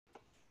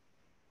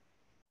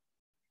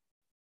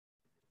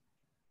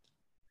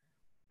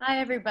Hi,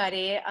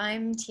 everybody.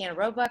 I'm Tiana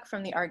Roebuck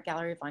from the Art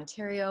Gallery of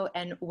Ontario,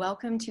 and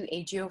welcome to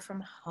AGO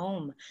from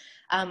Home.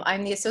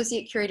 I'm the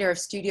Associate Curator of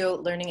Studio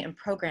Learning and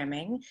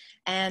Programming,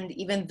 and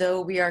even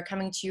though we are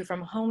coming to you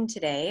from home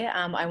today,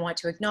 I want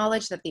to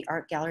acknowledge that the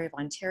Art Gallery of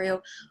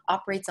Ontario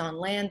operates on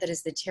land that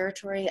is the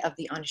territory of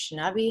the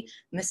Anishinaabe,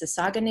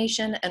 Mississauga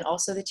Nation, and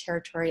also the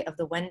territory of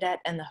the Wendat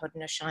and the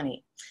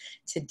Haudenosaunee.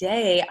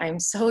 Today, I'm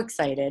so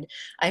excited.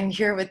 I'm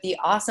here with the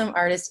awesome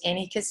artist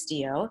Annie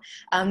Castillo.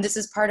 This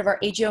is part of our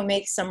AGO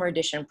Makes Summer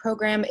Edition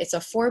program. It's a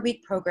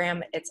 4-week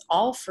program. It's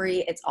all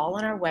free. It's all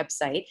on our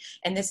website.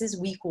 And this is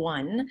week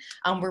 1.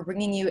 We're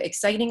bringing you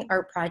exciting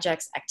art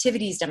projects,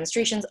 activities,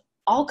 demonstrations,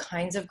 all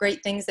kinds of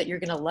great things that you're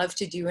going to love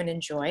to do and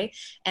enjoy.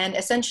 And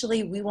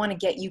essentially, we want to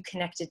get you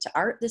connected to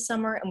art this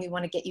summer, and we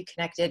want to get you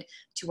connected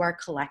to our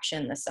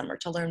collection this summer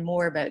to learn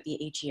more about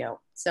the AGO.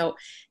 So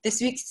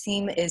this week's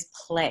theme is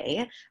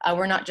play.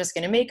 We're not just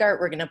going to make art,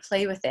 we're going to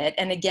play with it.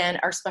 And again,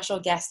 our special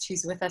guest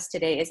who's with us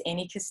today is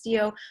Annie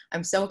Castillo.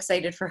 I'm so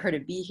excited for her to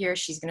be here.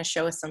 She's going to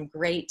show us some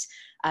great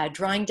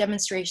drawing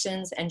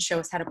demonstrations and show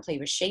us how to play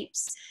with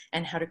shapes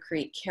and how to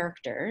create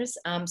characters.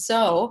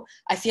 So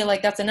I feel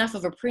like that's enough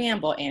of a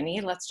preamble, Annie.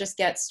 Let's just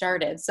get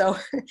started. So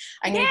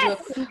I'm going to do a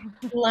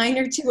quick line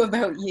or two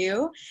about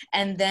you,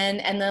 and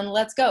then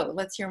let's go.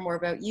 Let's hear more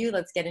about you.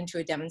 Let's get into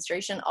a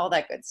demonstration, all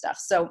that good stuff.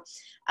 So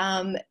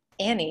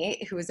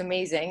Annie, who is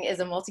amazing,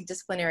 is a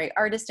multidisciplinary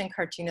artist and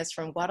cartoonist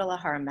from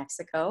Guadalajara,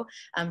 Mexico.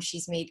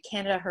 She's made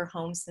Canada her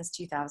home since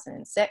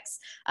 2006.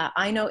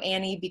 I know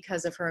Annie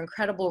because of her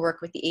incredible work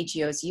with the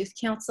AGO's Youth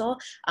Council.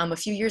 A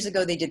few years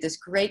ago, they did this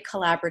great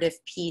collaborative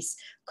piece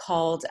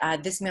called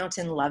This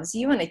Mountain Loves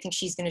You, and I think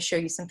she's going to show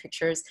you some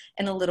pictures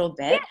in a little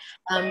bit.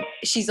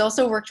 She's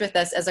also worked with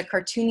us as a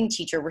cartooning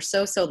teacher. We're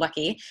so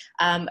lucky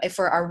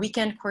for our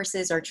weekend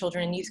courses, our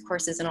children and youth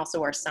courses, and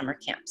also our summer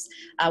camps.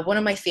 One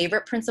of my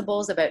favorite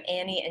principles about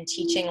Annie and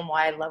teaching and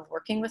why I love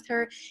working with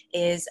her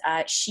is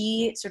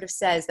she sort of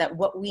says that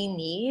what we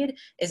need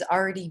is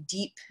already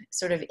deep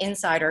sort of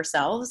inside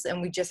ourselves,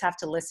 and we just have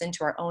to listen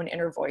to our own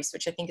inner voice,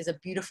 which I think is a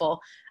beautiful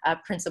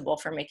principle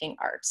for making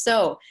art.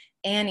 So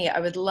Annie, I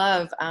would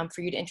love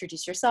for you to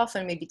introduce yourself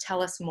and maybe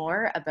tell us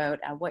more about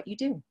what you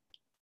do.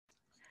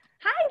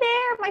 Hi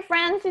there, my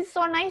friends. It's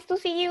so nice to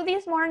see you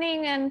this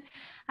morning. And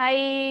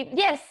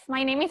yes,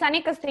 my name is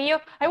Annie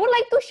Castillo. I would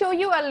like to show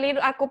you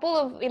a couple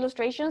of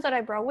illustrations that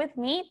I brought with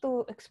me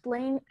to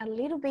explain a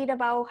little bit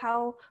about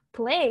how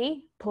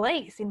play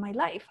plays in my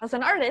life as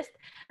an artist.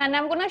 And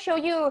I'm gonna show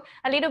you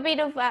a little bit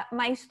of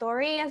my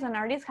story as an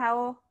artist,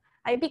 how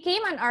I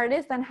became an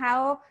artist and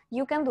how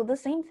you can do the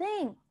same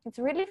thing. It's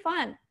really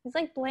fun. It's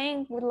like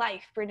playing with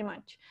life pretty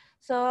much.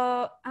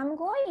 So I'm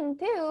going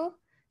to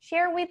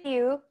share with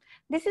you,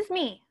 this is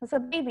me as a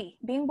baby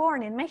being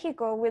born in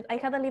Mexico. I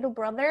had a little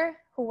brother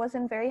who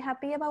wasn't very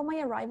happy about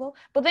my arrival,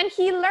 but then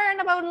he learned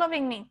about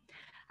loving me.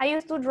 I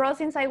used to draw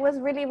since I was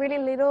really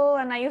little,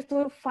 and I used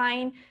to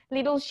find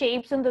little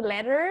shapes in the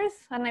letters,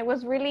 and I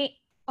was really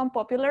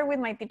unpopular with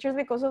my teachers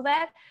because of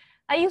that.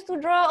 I used to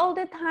draw all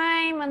the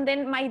time, and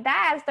then my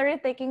dad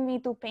started taking me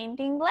to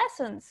painting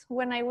lessons.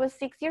 When I was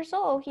 6 years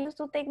old, he used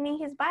to take me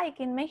his bike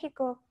in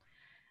Mexico.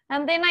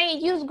 And then I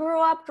just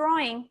grew up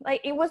drawing. Like,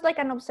 it was like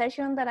an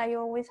obsession that I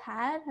always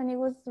had, and it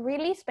was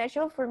really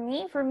special for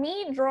me. For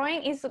me,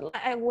 drawing is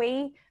a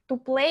way to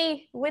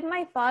play with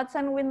my thoughts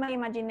and with my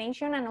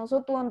imagination, and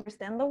also to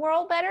understand the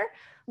world better.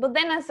 But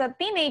then as a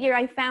teenager,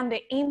 I found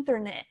the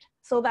internet.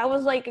 So that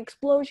was like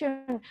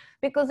explosion,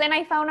 because then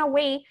I found a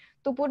way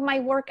to put my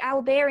work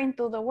out there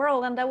into the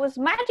world. And that was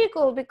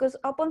magical, because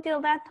up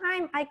until that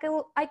time, I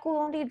could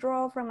only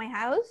draw from my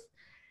house.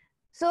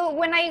 So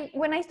when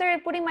I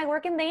started putting my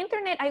work in the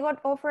internet, I got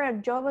offered a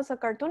job as a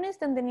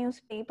cartoonist in the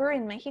newspaper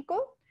in Mexico.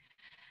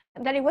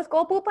 That it was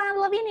called Pupa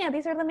and Lavinia.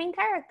 These are the main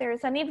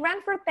characters. And it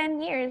ran for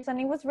 10 years, and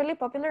it was really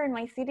popular in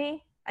my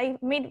city. I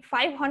made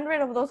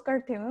 500 of those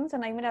cartoons,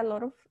 and I made a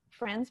lot of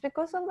friends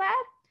because of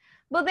that.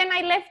 But then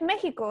I left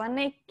Mexico and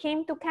I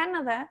came to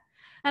Canada,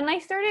 and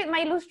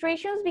my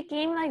illustrations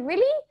became like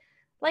really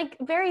like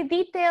very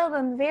detailed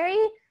and very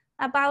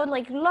about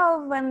like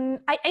love. And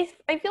I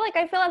feel like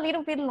I felt a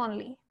little bit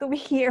lonely to be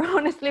here,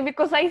 honestly,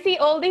 because I see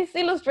all these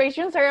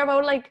illustrations are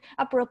about like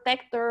a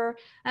protector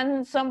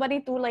and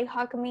somebody to like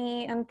hug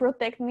me and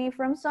protect me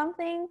from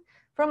something,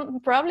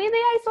 from probably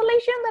the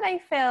isolation that I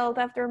felt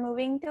after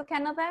moving to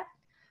Canada.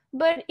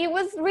 But it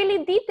was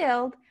really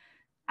detailed.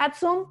 At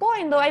some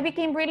point, though, I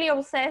became really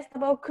obsessed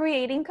about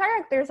creating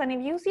characters. And if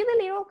you see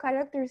the little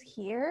characters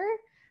here,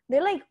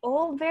 they're like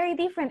all very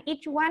different.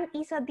 Each one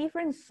is a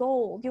different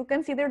soul. You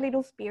can see their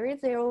little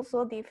spirits. They're all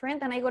so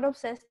different. And I got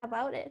obsessed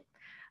about it.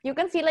 You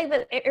can see like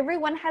that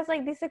everyone has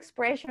like this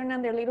expression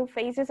and their little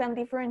faces and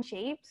different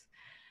shapes.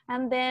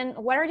 And then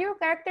what are your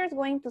characters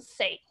going to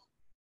say?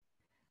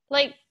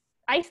 Like,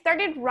 I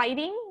started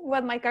writing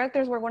what my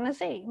characters were going to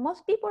say.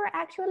 Most people are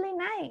actually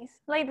nice.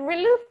 Like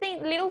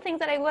little things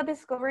that I was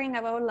discovering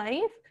about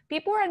life.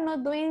 People are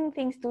not doing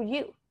things to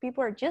you.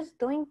 People are just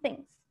doing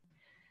things.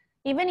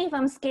 even if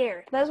I'm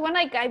scared. That's one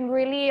like I'm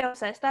really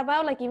obsessed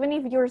about. Like even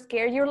if you're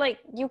scared, you're like,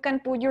 you can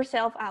put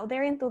yourself out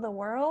there into the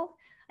world.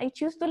 I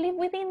choose to live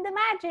within the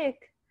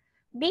magic.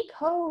 Big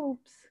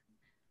hopes.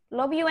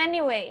 Love you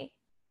anyway.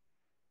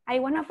 I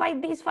want to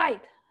fight this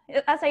fight.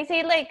 As I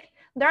say, like,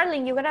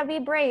 darling, you gotta be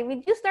brave.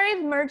 If you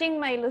started merging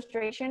my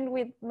illustration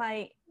with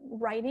my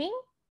writing,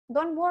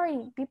 don't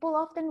worry. People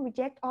often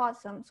reject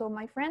awesome. So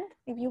my friend,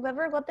 if you've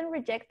ever gotten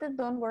rejected,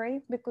 don't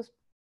worry, because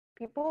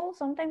people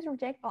sometimes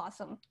reject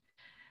awesome.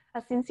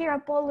 A sincere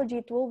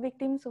apology to all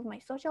victims of my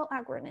social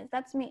awkwardness.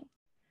 That's me.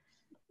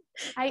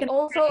 I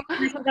also...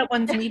 that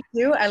one's me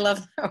too. I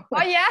love that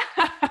one. Oh yeah.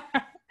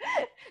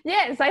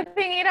 Yes, I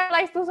think it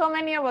applies to so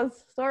many of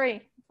us.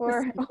 Sorry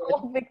for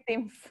all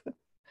victims.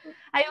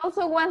 I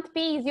also want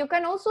peace. You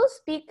can also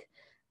speak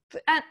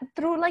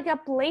through like a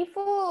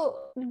playful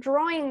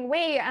drawing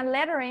way and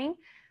lettering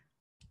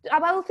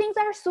about things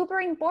that are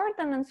super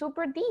important and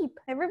super deep.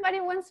 Everybody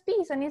wants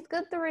peace, and it's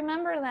good to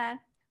remember that.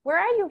 Where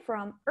are you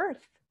from?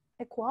 Earth.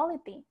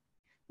 Equality.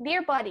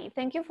 Dear body,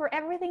 thank you for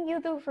everything you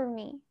do for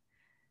me.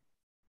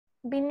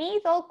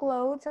 Beneath all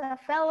clothes, a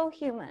fellow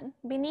human.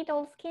 Beneath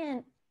all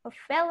skin, a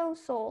fellow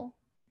soul.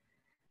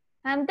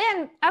 And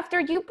then after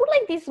you put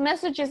like these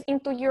messages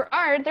into your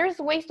art, there's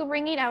ways to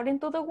bring it out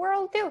into the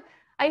world too.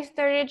 I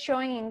started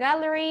showing in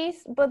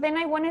galleries, but then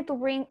I wanted to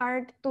bring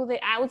art to the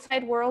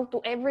outside world,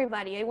 to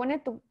everybody. I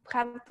wanted to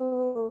have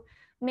to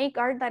make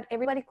art that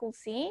everybody could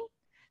see.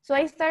 So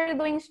I started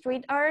doing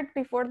street art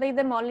before they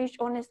demolished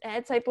Honest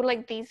Ed's. I put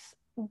like this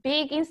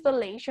big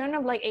installation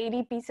of like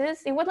 80 pieces.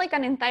 It was like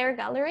an entire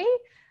gallery,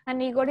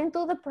 and it got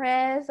into the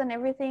press and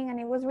everything,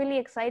 and it was really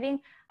exciting.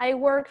 I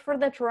worked for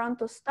the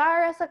Toronto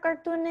Star as a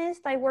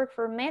cartoonist. I worked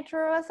for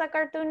Metro as a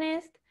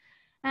cartoonist.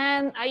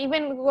 And I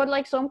even got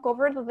like some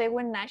covers that they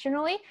went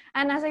nationally.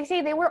 And as I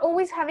say, they were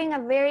always having a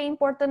very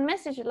important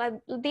message. Like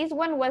this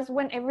one was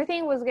when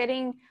everything was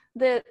getting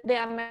the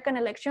American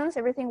elections,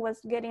 everything was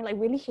getting like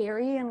really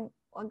hairy and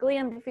ugly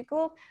and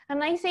difficult.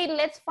 And I say,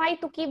 let's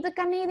fight to keep the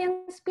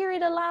Canadian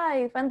spirit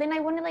alive. And then I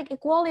wanted like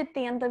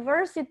equality and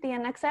diversity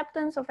and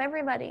acceptance of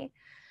everybody.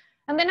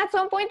 And then at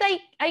some point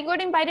I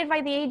got invited by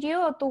the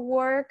AGO to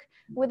work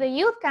with the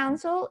youth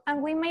council,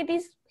 and we made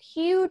this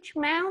huge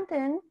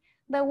mountain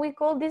that we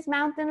call This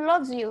Mountain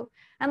Loves You.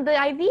 And the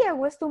idea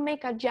was to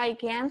make a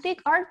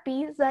gigantic art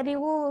piece that it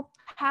will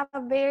have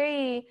a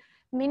very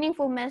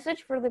meaningful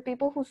message for the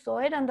people who saw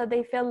it, and that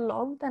they felt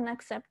loved and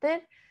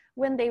accepted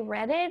when they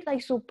read it,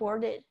 like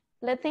support it.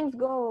 Let things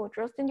go,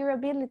 trust in your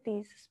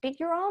abilities, speak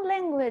your own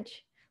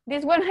language.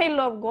 This one I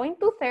love. Going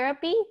to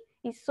therapy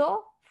is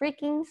so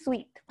freaking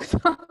sweet.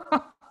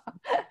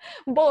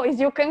 Boys,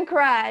 you can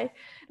cry.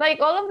 Like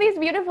all of these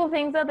beautiful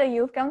things that the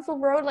youth council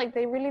wrote, like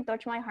they really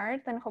touch my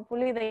heart, and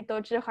hopefully they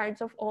touch the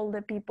hearts of all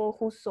the people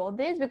who saw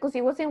this, because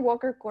it was in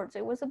Walker Court, so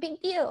it was a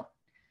big deal.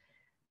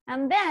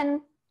 And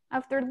then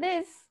after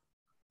this,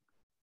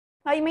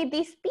 I made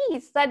this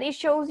piece that it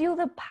shows you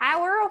the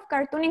power of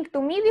cartooning.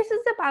 To me, this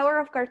is the power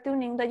of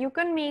cartooning, that you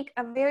can make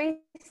a very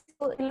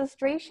simple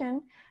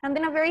illustration and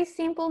then a very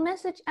simple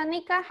message, and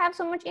it can have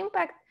so much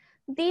impact.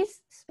 This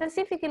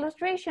specific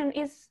illustration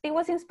it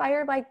was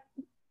inspired by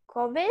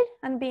COVID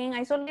and being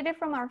isolated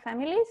from our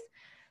families.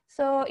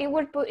 So it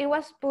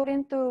was put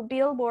into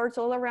billboards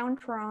all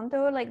around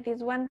Toronto. Like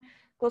this one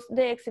was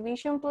the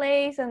exhibition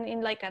place, and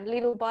in like a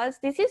little bus.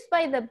 This is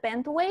by the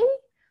Bentway,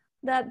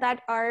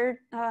 that art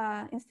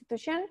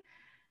institution.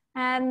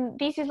 And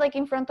this is like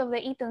in front of the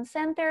Eaton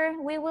Center.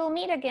 We will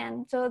meet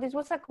again. So this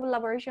was a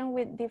collaboration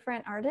with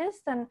different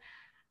artists, and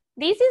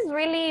this is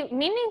really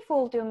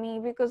meaningful to me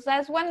because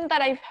that's one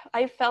that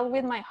I felt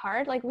with my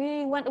heart. Like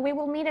we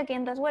will meet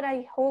again. That's what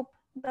I hope,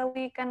 that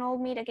we can all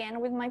meet again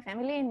with my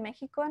family in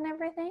Mexico and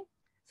everything.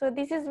 So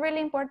this is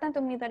really important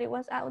to me that it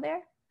was out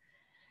there.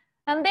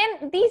 And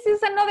then this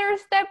is another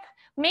step.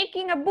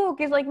 Making a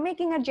book is like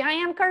making a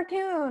giant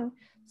cartoon.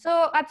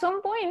 So at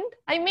some point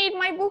I made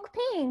my book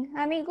Ping,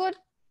 and it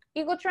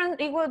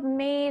got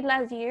made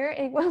last year.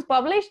 It was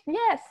published,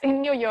 yes, in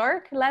New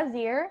York last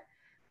year.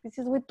 This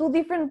is with 2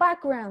 different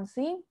backgrounds,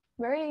 see?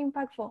 Very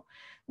impactful.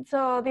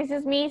 So this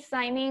is me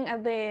signing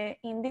at the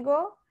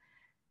Indigo.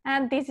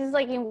 And this is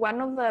like in one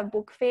of the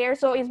book fairs.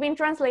 So it's been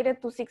translated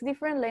to 6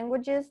 different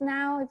languages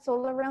now. It's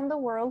all around the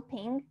world,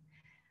 Ping.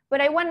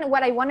 But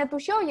what I wanted to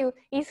show you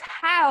is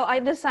how I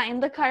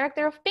designed the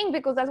character of Ping,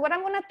 because that's what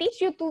I'm gonna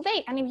teach you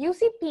today. And if you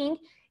see Ping,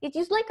 it's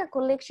just like a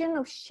collection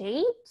of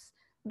shapes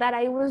that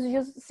I was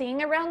just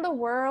seeing around the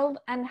world,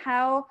 and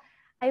how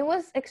I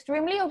was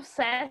extremely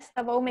obsessed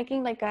about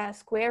making like a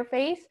square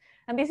face.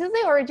 And this is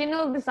the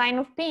original design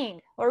of Ping.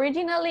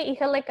 Originally, it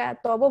had like a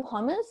tub of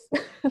hummus.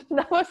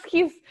 That was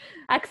his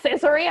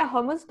accessory, a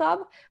hummus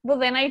tub. But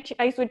then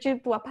I switched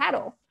it to a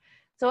paddle.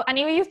 So, and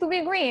it used to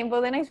be green, but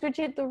then I switched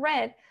it to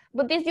red.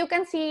 But this, you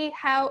can see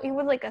how it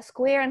was like a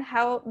square and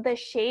how the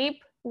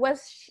shape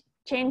was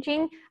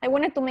changing. I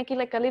wanted to make it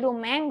like a little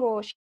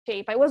mango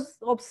shape. I was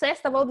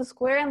obsessed about the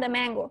square and the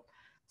mango.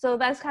 So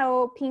that's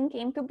how Ping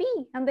came to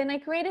be. And then I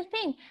created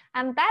Ping.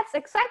 And that's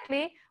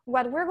exactly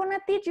what we're gonna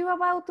teach you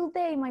about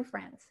today, my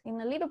friends,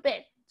 in a little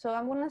bit. So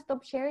I'm gonna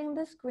stop sharing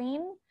the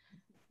screen.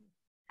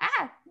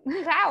 Ah,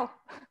 how?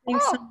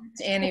 Thanks so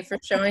much, Annie, for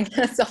showing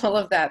us all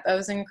of that. That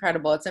was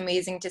incredible. It's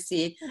amazing to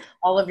see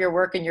all of your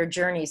work and your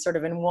journey sort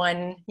of in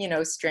one,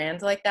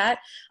 strand like that.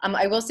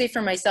 I will say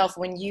for myself,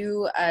 when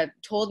you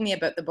told me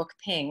about the book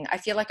Ping, I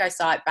feel like I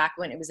saw it back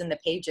when it was in the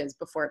pages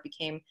before it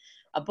became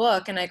a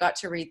book, and I got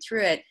to read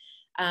through it.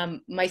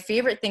 My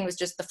favorite thing was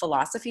just the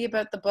philosophy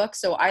about the book.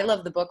 So I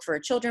love the book for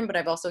children, but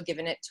I've also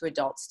given it to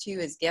adults too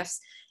as gifts.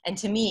 And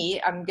to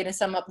me, I'm going to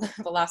sum up the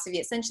philosophy.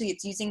 Essentially,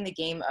 it's using the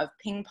game of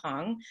ping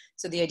pong.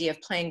 So the idea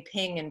of playing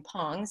ping and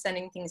pong,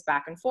 sending things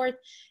back and forth,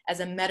 as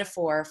a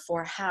metaphor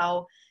for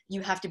how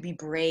you have to be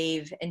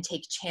brave and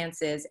take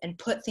chances and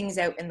put things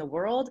out in the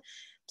world,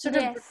 sort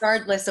of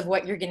regardless of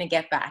what you're going to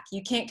get back.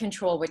 You can't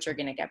control what you're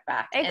going to get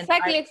back.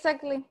 Exactly,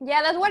 exactly.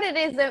 Yeah, that's what it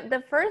is.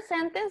 The first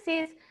sentence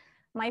is,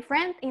 my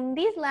friend, in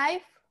this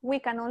life, we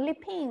can only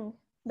ping.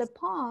 The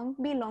pong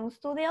belongs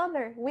to the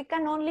other. We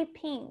can only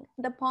ping.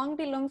 The pong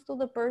belongs to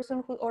the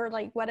person who, or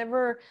like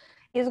whatever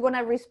is going to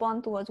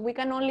respond to us. We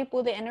can only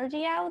put the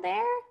energy out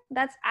there.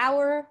 That's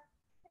our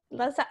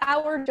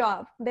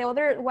job. The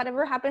other,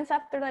 whatever happens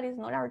after that is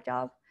not our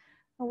job.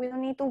 We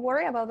don't need to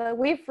worry about that.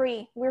 We're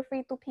free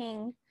to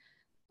ping.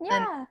 Yeah.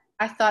 And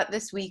I thought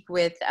this week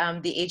with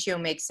the AGO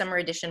Makes Summer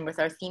Edition, with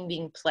our theme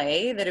being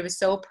play, that it was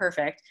so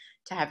perfect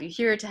to have you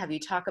here, to have you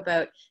talk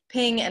about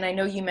Ping. And I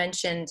know you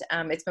mentioned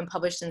it's been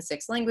published in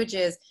 6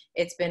 languages.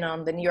 It's been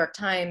on the New York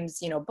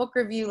Times, book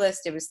review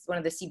list. It was one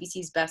of the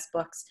CBC's best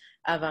books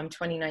of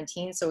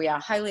 2019. So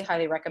yeah, highly,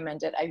 highly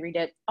recommend it. I read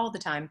it all the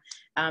time.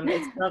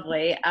 It's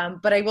lovely.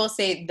 But I will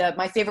say that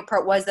my favorite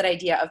part was that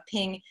idea of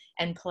ping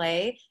and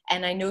play.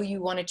 And I know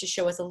you wanted to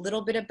show us a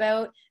little bit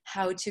about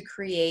how to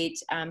create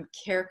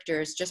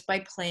characters just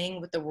by playing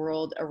with the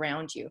world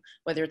around you,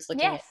 whether it's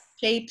looking at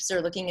shapes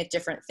or looking at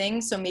different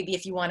things. So maybe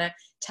if you want to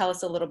tell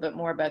us a little bit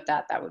more about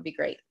that, that would be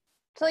great.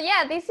 So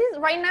yeah, this is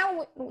right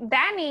now,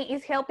 Danny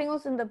is helping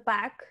us in the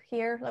back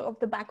here, like of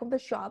the back of the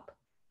shop.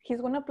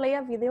 He's gonna play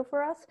a video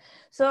for us.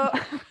 So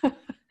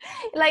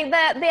like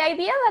the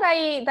idea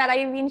that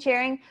I've been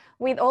sharing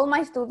with all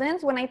my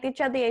students when I teach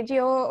at the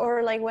AGO,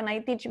 or like when I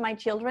teach my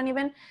children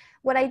even,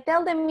 what I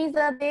tell them is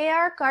that there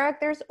are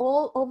characters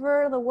all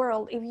over the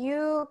world. If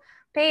you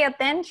pay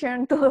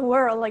attention to the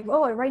world, like,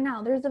 oh, right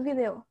now there's a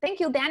video. Thank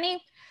you,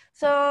 Danny.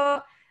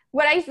 So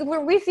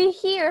what we see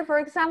here, for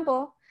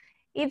example,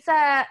 this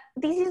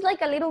is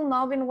like a little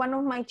knob in one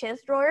of my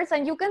chest drawers,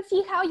 and you can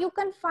see how you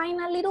can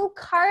find a little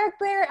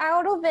character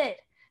out of it.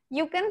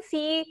 You can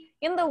see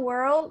in the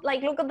world,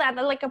 like, look at that,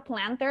 like a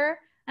planter.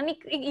 And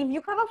if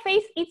you have a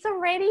face, it's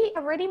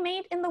already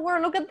made in the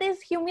world. Look at this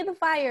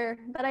humidifier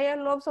that I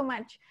love so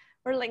much.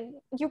 Or like,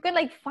 you can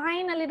like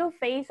find a little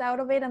face out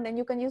of it, and then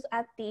you can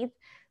add teeth.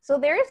 So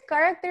there's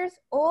characters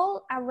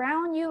all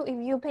around you if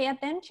you pay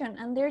attention,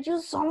 and they're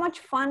just so much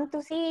fun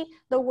to see.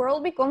 The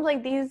world becomes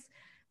like this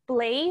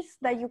place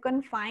that you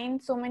can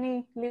find so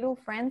many little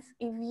friends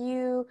if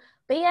you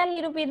pay a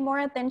little bit more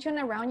attention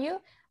around you.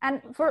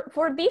 And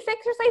for this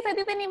exercise, I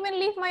didn't even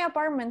leave my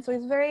apartment, so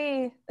it's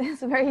very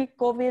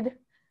COVID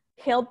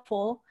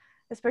helpful,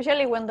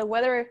 especially when the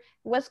weather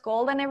was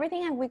cold and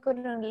everything and we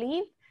couldn't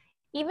leave.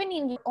 Even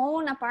in your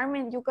own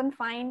apartment, you can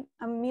find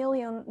a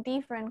million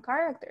different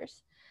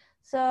characters.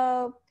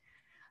 So,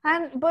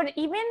 but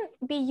even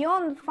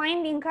beyond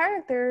finding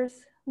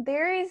characters,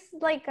 there is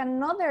like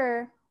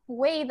another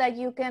way that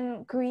you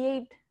can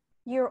create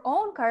your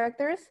own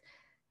characters,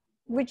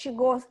 which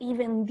goes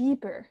even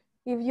deeper.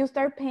 If you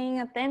start paying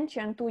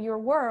attention to your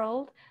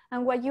world,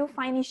 and what you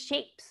find is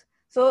shapes.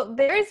 So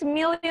there's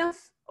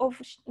millions of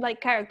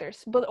like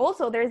characters, but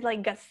also there's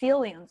like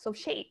gazillions of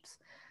shapes.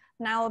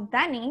 Now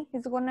Danny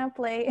is gonna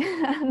play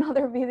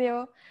another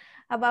video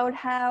about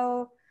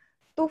how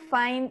to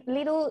find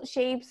little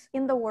shapes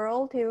in the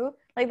world too.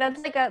 Like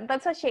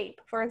that's a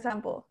shape, for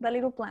example, the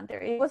little planter.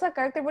 It was a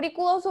character, but it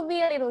could also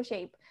be a little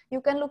shape.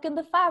 You can look in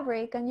the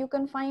fabric and you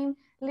can find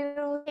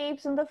little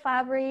shapes in the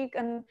fabric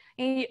and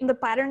in the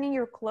pattern in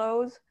your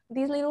clothes.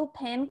 This little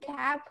pen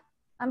cap,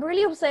 I'm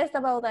really obsessed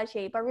about that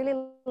shape. I really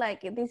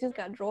like it. This is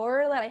a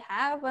drawer that I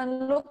have,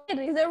 and look at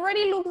it, it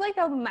already looks like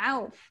a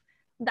mouth.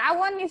 That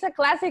one is a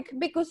classic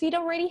because it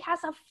already has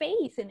a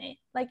face in it.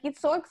 Like,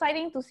 it's so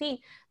exciting to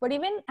see. But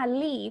even a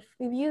leaf,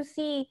 if you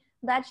see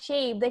that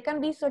shape, they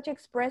can be such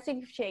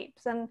expressive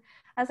shapes. And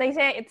as I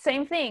say, it's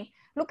same thing.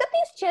 Look at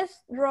this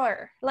chest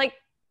drawer. Like,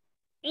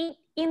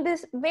 in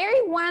this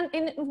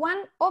in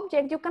one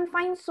object, you can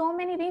find so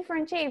many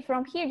different shapes.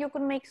 From here, you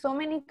could make so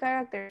many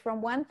characters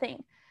from one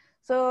thing.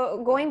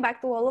 So going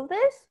back to all of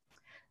this,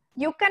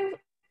 you can,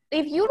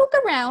 if you look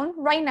around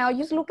right now,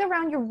 just look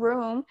around your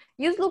room,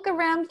 just look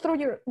around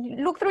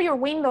look through your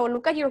window,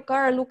 look at your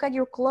car, look at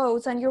your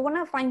clothes, and you're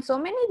gonna find so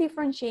many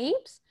different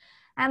shapes.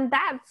 And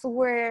that's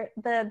where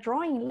the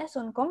drawing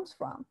lesson comes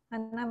from.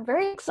 And I'm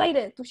very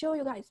excited to show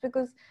you guys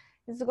because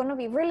it's gonna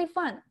be really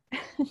fun.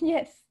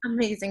 Yes.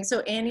 Amazing. So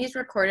Annie's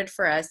recorded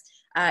for us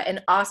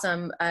an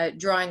awesome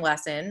drawing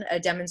lesson, a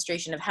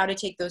demonstration of how to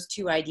take those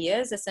two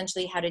ideas,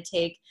 essentially how to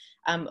take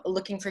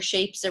looking for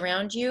shapes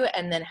around you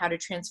and then how to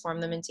transform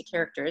them into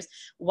characters.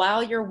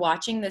 While you're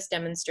watching this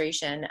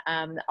demonstration,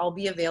 I'll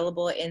be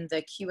available in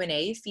the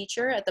Q&A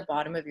feature at the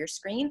bottom of your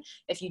screen.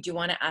 If you do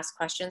want to ask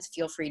questions,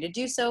 feel free to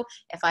do so.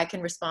 If I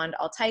can respond,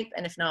 I'll type,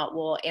 and if not,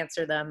 we'll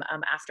answer them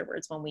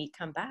afterwards when we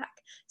come back.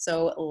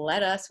 So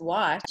let us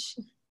watch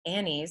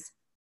Annie's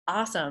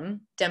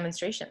awesome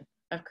demonstration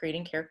of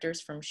creating characters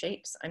from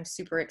shapes. I'm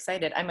super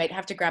excited. I might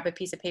have to grab a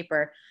piece of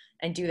paper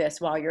and do this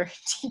while you're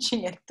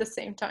teaching it at the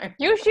same time.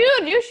 You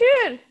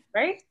should.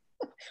 Right?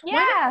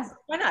 Yeah.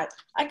 Why not?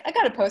 I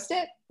gotta post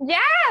it. Yeah,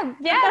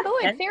 do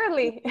it,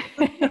 seriously.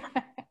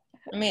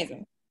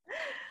 Amazing.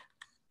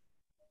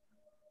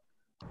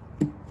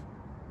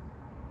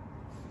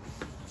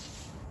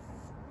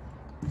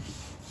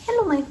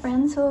 Hello my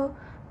friends, so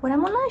what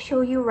I'm gonna show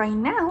you right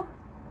now,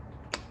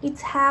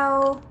 it's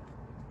how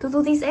to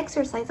do this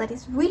exercise that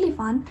is really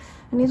fun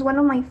and is one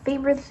of my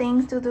favorite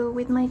things to do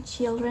with my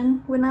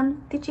children when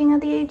I'm teaching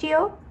at the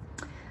AGO.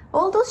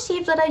 All those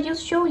shapes that I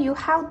just showed you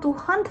how to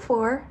hunt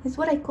for is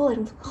what I call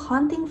it,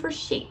 hunting for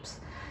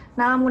shapes.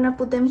 Now I'm gonna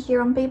put them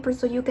here on paper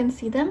so you can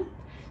see them.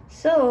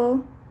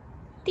 So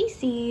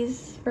this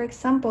is, for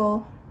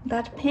example,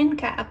 that pen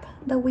cap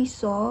that we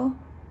saw,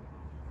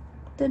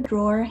 the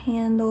drawer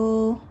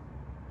handle.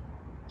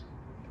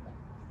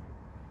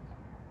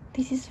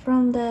 This is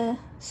from the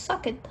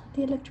socket,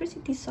 the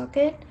electricity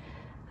socket.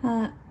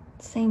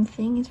 Same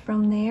thing is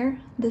from there.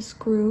 The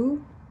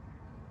screw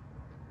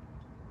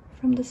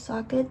from the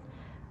socket.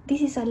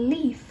 This is a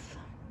leaf.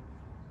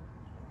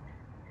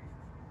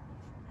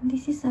 And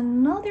this is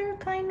another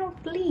kind of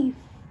leaf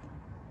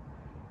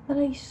that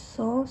I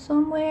saw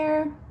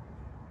somewhere.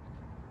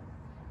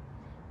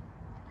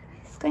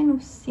 It's kind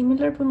of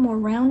similar but more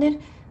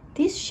rounded.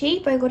 This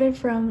shape I got it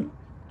from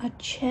a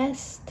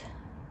chest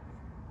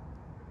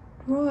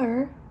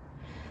drawer,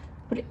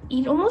 but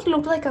it almost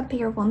looked like a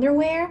pair of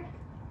underwear.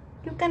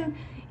 You can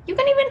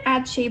even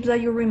add shapes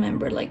that you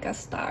remember, like a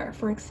star,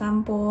 for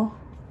example,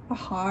 a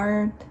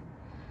heart,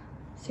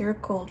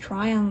 circle,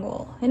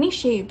 triangle, any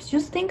shapes.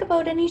 Just think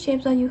about any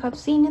shapes that you have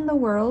seen in the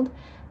world.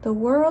 The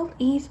world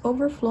is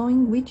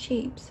overflowing with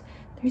shapes.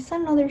 There's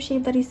another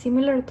shape that is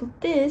similar to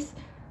this,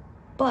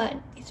 but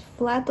it's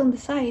flat on the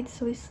sides,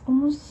 so it's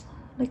almost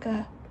like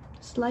a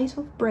slice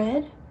of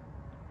bread.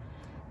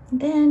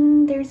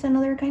 Then there's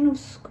another kind of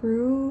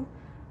screw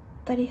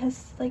that it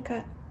has like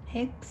a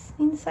X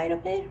inside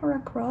of it, or a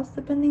cross,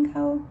 depending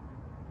how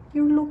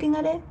you're looking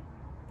at it.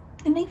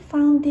 And I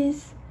found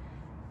this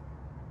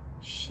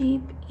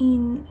shape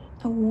in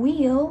a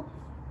wheel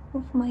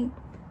of my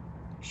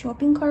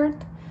shopping cart,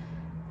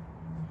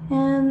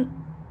 and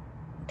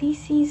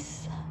this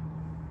is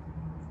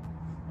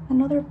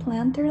another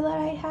planter that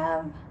I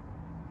have,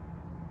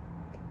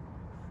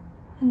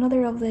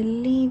 another of the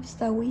leaves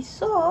that we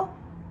saw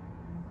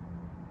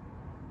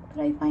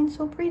that I find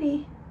so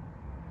pretty,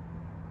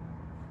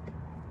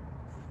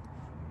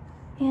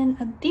 and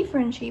a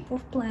different shape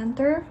of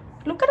planter.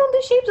 Look at all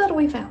the shapes that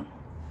we found.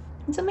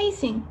 It's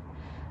amazing.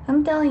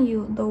 I'm telling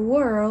you, the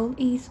world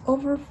is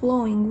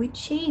overflowing with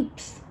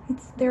shapes.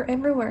 They're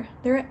everywhere.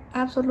 They're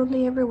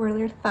absolutely everywhere.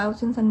 There are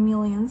thousands and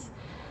millions.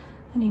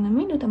 And in a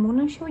minute, I'm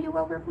gonna show you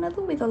what we're gonna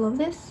do with all of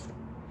this.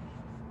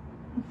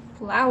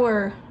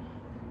 Flower,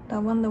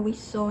 that one that we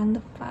saw in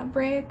the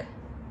fabric.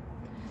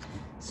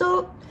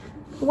 So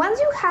once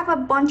you have a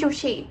bunch of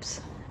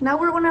shapes, now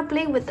we're gonna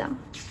play with them.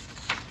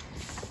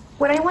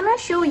 What I wanna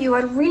show you,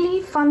 a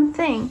really fun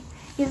thing,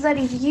 is that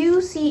if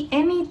you see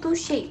any two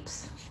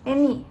shapes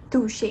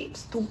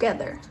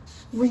together,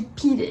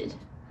 repeated,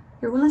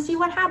 you're gonna see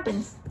what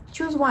happens.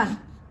 Choose one.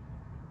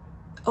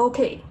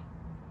 Okay,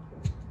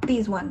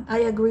 this one, I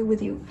agree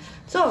with you.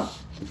 So,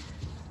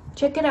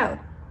 check it out.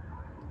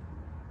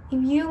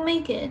 If you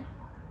make it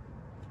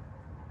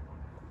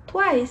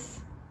twice,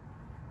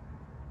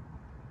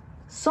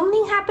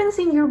 something happens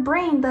in your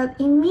brain that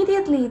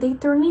immediately they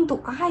turn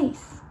into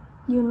eyes.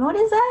 You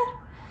notice that?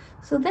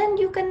 So then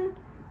you can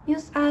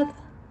just add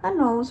a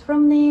nose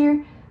from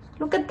there.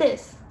 Look at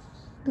this.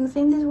 Do you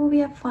think this will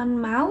be a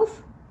fun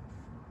mouth?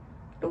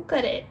 Look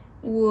at it.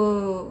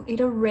 Whoa,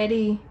 it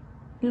already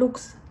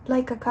looks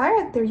like a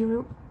character.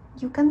 You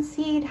can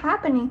see it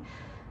happening.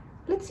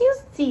 Let's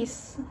use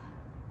this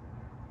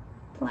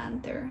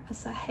planter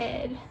as a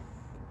head.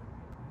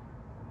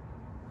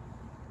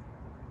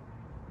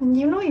 And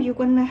you know, if you're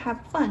gonna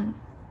have fun,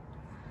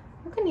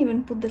 you can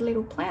even put the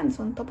little plants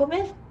on top of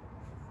it.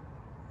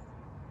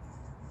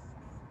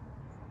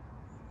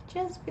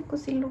 Just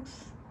because it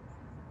looks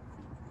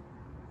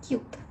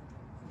cute.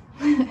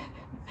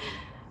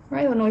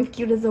 I don't know if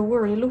cute is the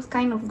word. It looks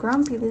kind of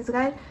grumpy, this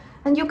guy.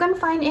 And you can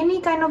find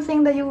any kind of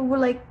thing that you would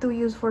like to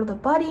use for the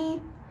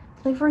body.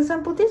 Like for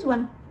example, this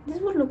one. This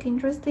would look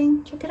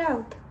interesting. Check it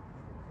out.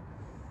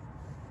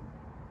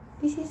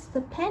 This is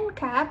the pen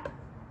cap.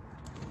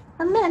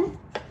 And then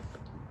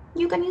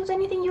you can use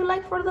anything you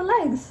like for the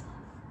legs.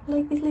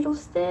 Like these little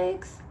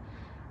sticks.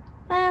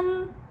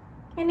 And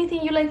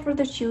anything you like for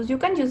the shoes. You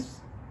can just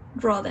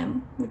draw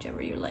them,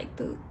 whichever you like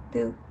to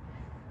do.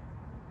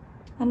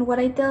 And what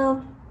I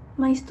tell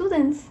my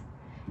students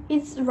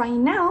it's right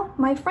now,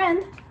 my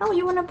friend. Oh,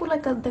 you want to put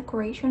like a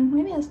decoration,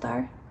 maybe a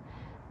star.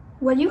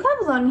 What you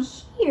have done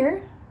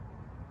here,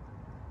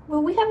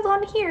 what we have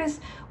done here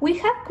is we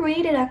have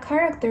created a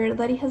character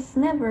that has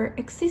never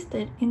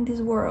existed in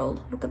this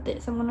world. Look at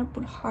this. I'm gonna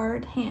put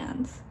hard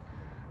hands.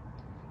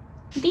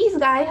 This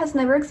guy has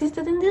never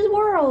existed in this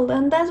world,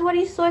 and that's what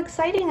is so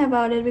exciting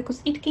about it,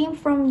 because it came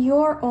from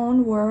your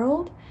own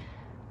world.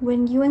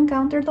 When you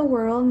encounter the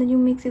world and then you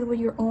mix it with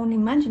your own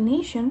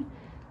imagination,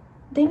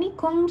 then it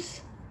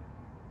comes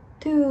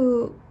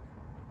to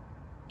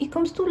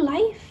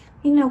life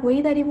in a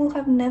way that it will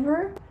have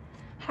never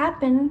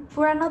happened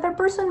for another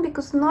person,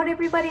 because not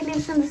everybody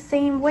lives in the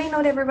same way,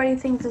 not everybody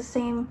thinks the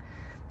same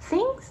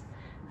things.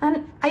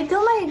 And I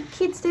tell my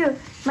kids too,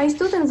 my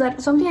students,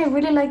 that something I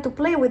really like to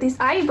play with is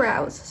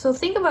eyebrows. So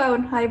think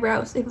about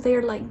eyebrows. If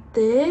they're like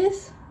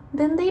this,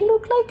 then they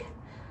look like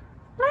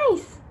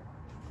nice.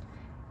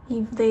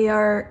 If they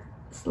are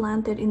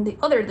slanted in the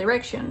other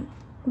direction,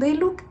 they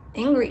look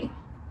angry.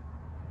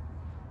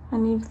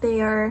 And if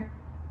they are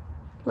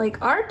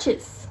like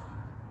arches,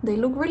 they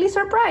look really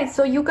surprised.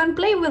 So you can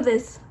play with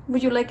this.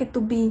 Would you like it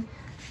to be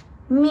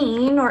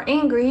mean or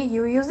angry?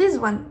 You use this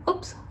one.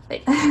 Oops.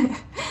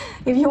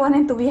 If you want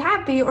it to be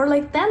happy or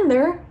like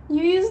tender,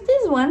 you use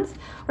these ones.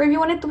 Or if you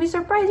want it to be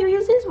surprised, you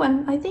use this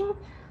one. I think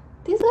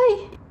this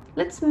guy,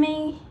 let's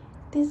make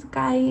this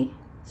guy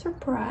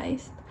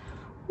surprised.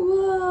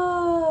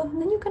 Whoa,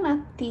 then you can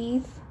add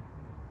teeth.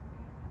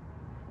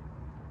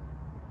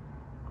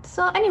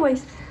 So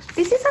anyways,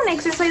 this is an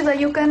exercise that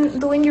you can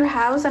do in your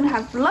house and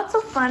have lots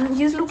of fun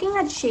just looking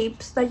at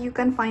shapes that you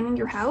can find in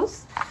your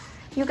house.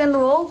 You can do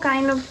all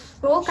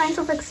kinds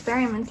of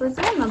experiments. Let's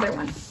do another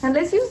one. And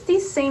let's use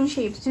these same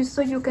shapes just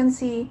so you can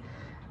see.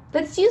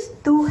 Let's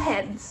just do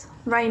heads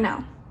right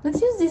now.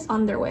 Let's use this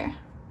underwear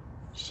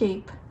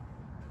shape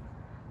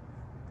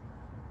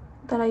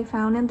that I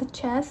found in the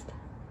chest.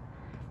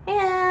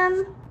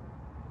 And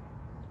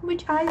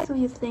which eyes do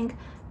you think?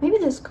 Maybe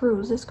the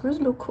screws. The screws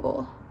look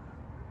cool.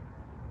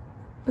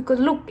 Because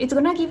look, it's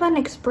gonna give an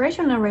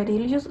expression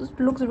already. It just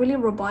looks really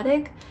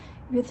robotic.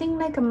 If you think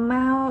like a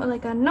mouth,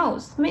 like a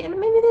nose, maybe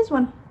this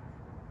one.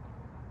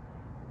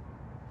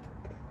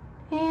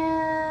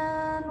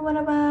 And what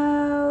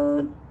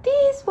about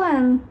this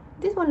one?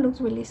 This one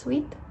looks really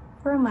sweet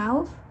for a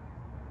mouth.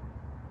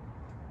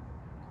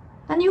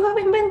 And you have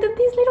invented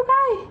this little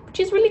guy, which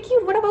is really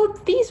cute. What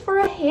about this for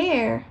a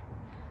hair?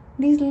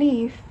 This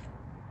leaf.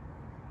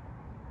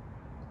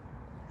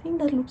 I think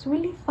that looks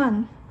really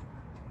fun.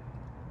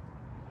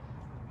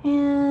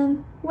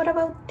 And what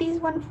about this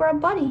one for a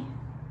body?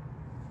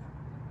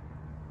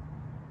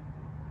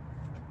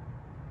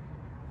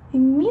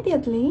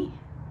 Immediately,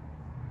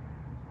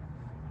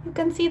 you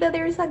can see that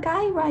there is a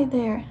guy right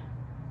there.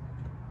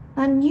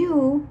 And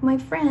you, my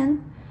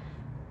friend,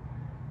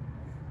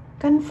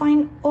 can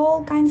find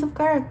all kinds of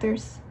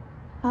characters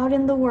out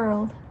in the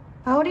world,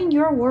 out in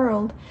your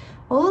world.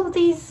 All of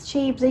these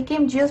shapes, they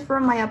came just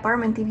from my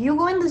apartment. If you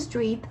go in the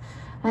street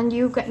and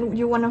you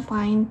want to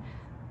find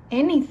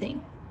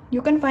anything,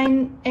 you can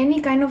find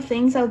any kind of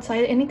things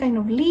outside, any kind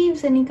of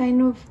leaves, any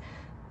kind of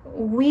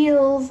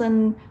wheels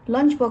and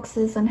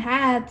lunchboxes and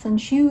hats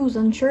and shoes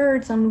and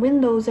shirts and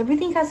windows.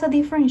 Everything has a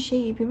different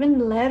shape. Even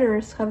the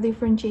letters have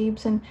different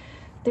shapes, and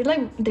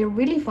they're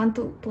really fun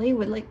to play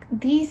with. Like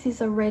this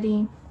is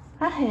already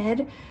a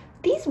head.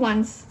 These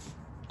ones,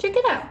 check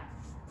it out,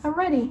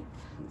 already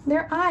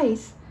their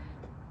eyes.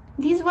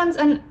 These ones,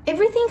 and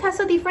everything has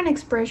a different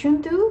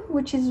expression too,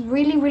 which is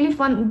really, really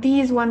fun.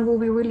 This one will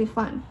be really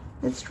fun.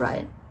 Let's try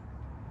it.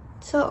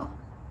 So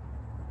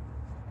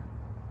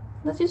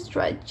let's just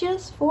try it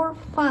just for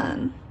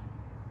fun.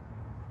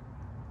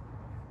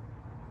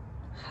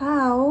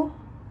 How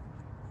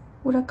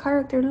would a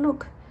character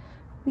look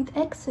with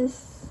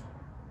X's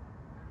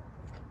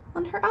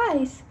on her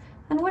eyes?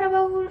 And what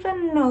about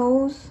a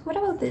nose? What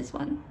about this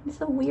one?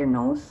 It's a weird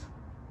nose.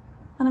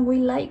 And we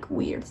like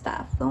weird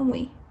stuff, don't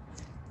we?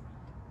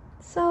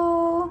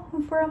 So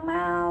for a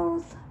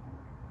mouth,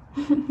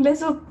 let's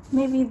do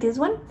maybe this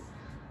one,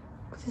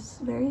 because it's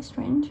very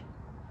strange.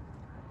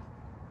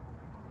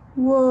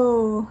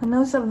 Whoa, and that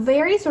was a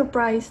very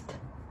surprised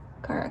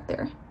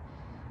character.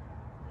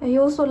 I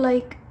also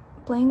like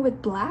playing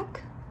with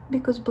black,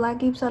 because black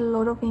gives a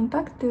lot of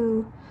impact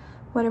to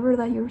whatever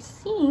that you're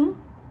seeing.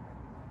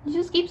 It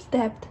just gives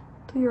depth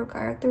to your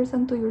characters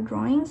and to your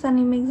drawings, and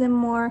it makes them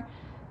more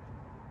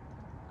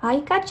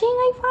eye-catching,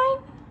 I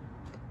find.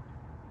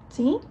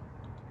 See?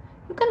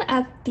 You can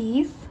add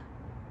teeth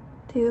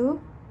too.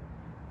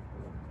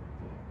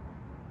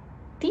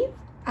 Teeth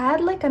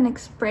add like an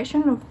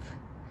expression of,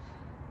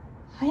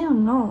 I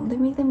don't know, they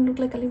make them look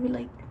like a little bit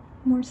like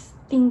more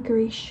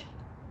stinkerish.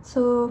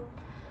 So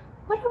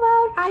what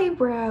about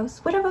eyebrows?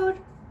 What about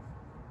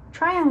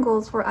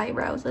triangles for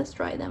eyebrows? Let's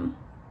try them.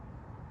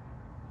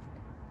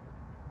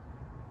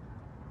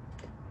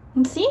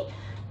 And see,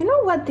 you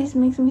know what this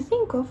makes me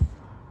think of?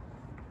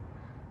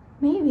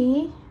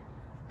 Maybe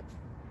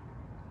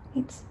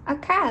it's a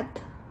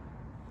cat.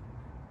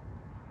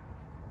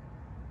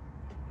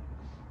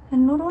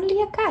 And not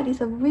only a cat,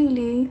 it's a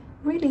really,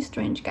 really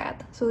strange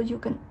cat. So you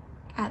can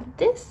add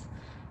this,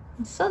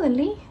 and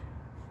suddenly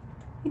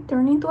it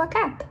turned into a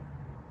cat.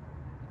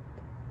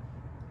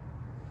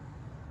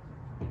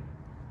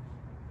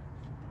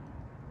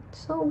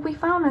 So we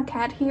found a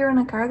cat here and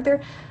a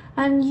character,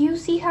 and you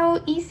see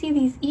how easy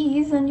this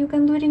is, and you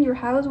can do it in your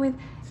house with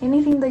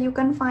anything that you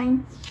can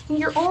find in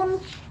your own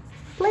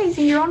place,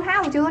 in your own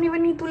house. You don't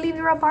even need to leave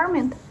your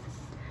apartment.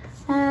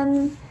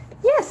 And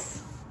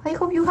yes, I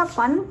hope you have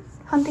fun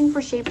hunting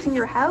for shapes in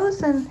your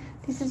house, and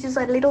this is just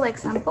a little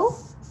example.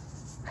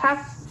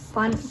 Have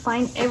fun,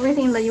 find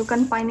everything that you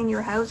can find in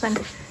your house and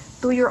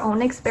do your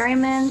own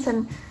experiments,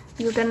 and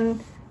you can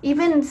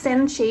even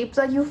send shapes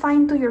that you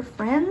find to your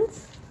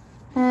friends.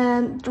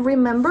 And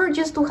remember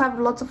just to have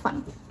lots of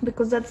fun,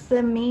 because that's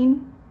the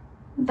main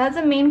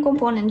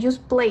component.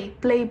 Just play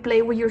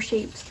with your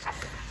shapes,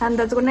 and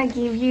that's gonna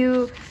give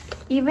you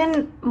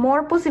even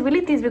more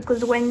possibilities,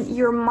 because when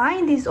your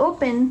mind is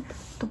open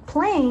to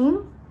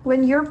playing,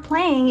 when you're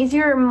playing, is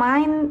your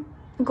mind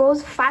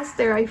goes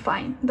faster. I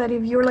find that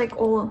if you're like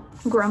all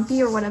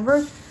grumpy or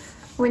whatever,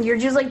 when you're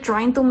just like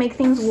trying to make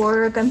things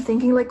work and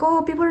thinking like,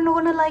 oh, people are not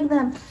gonna like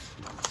them,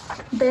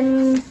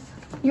 then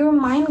your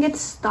mind gets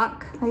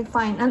stuck, I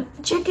find. And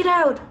check it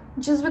out,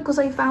 just because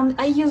I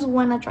just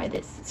wanna try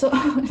this. So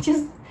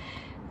just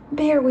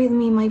bear with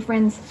me, my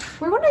friends.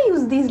 We're gonna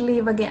use this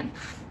leaf again.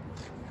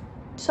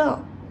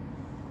 So,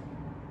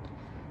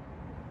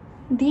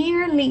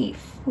 dear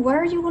leaf, what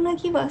are you gonna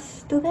give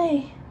us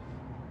today?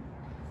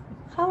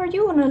 How are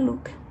you gonna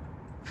look?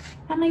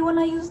 And I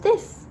wanna use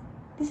this.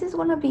 This is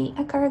gonna be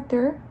a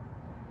character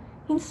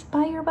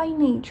inspired by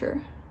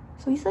nature.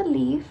 So it's a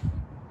leaf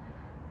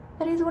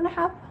that is gonna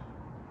have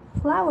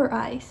flower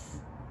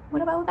eyes.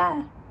 What about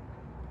that?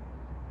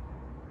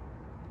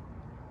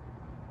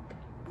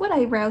 What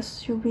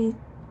eyebrows should we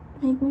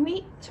make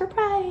me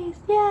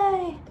surprised?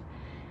 Yay!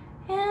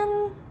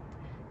 And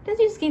let's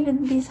just give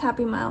it this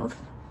happy mouth.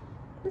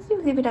 Let's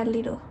just give it a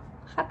little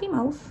happy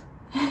mouth.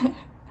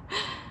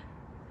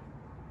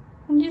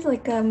 And just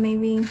like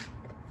maybe,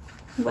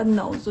 what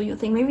nose do you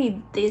think?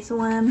 Maybe this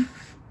one.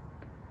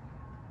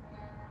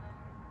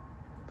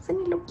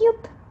 Doesn't it look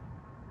cute?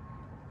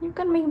 You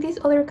can make this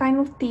other kind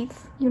of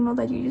teeth, you know,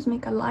 that you just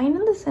make a line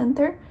in the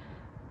center,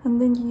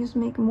 and then you just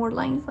make more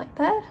lines like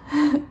that.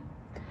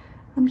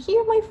 And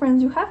here, my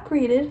friends, you have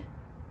created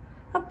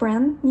a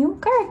brand new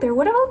character.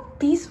 What about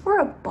this for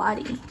a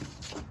body?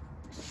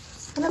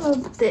 What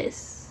about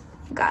this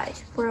guy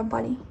for a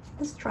body?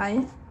 Let's try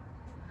it.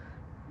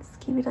 Let's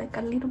give it like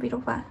a little bit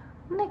of a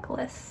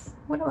necklace.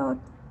 What about,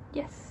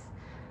 yes.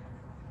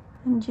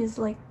 And just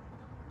like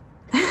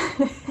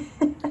a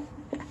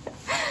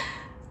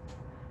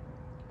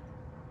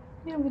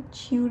little bit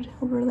chewed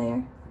over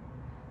there.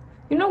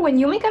 You know, when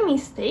you make a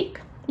mistake,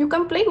 you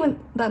can play with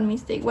that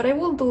mistake. What I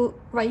will do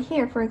right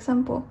here, for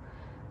example,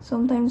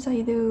 sometimes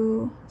I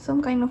do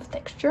some kind of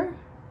texture,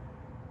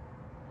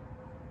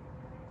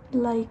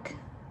 like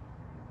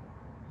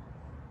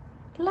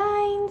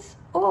lines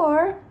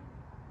or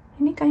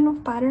any kind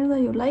of pattern that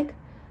you like.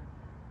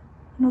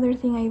 Another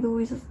thing I do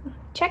is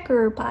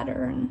checker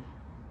pattern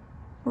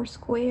or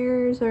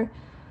squares or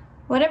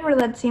whatever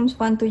that seems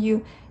fun to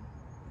you.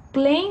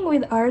 Playing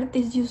with art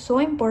is just so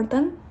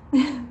important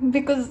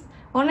because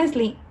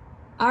honestly,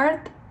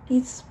 art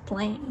is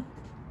playing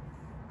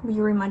with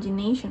your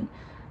imagination,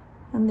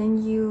 and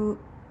then you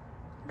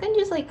can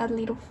just like add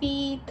little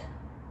feet,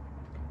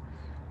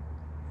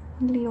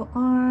 little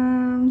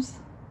arms.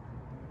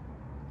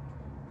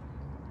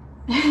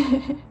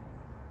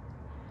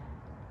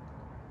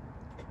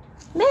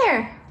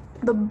 There,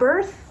 the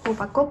birth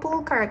of a couple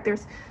of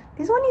characters.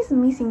 This one is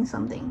missing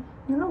something.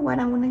 You know what?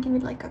 I'm gonna give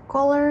it like a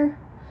color,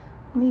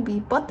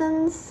 maybe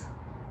buttons,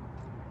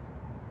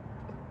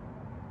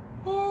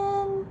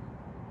 and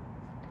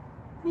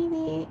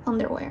maybe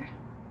underwear.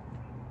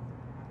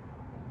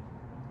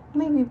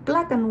 Maybe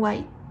black and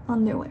white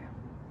underwear.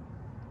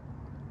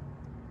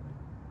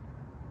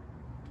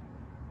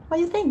 What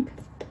do you think?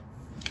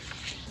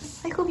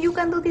 I hope you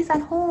can do this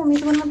at home.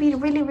 It's gonna be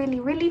really,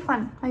 really, really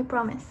fun. I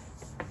promise.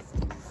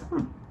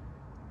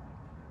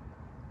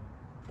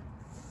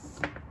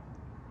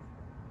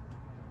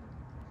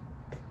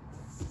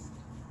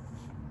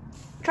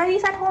 Try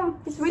this at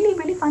home. It's really,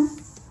 really fun.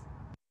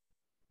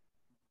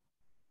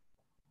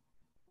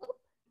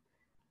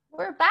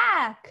 We're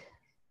back.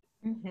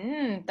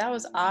 That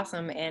was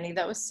awesome, Annie.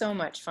 That was so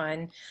much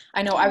fun.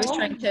 I know I was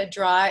trying to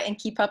draw and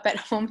keep up at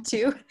home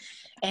too.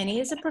 Annie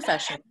is a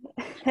professional.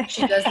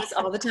 She does this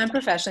all the time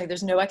professionally.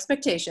 There's no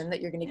expectation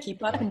that you're going to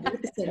keep up and do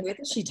it the same way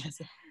that she does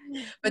it.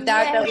 But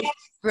that was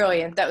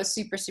brilliant. That was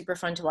super, super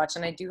fun to watch.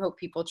 And I do hope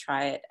people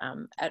try it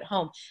at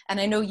home. And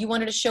I know you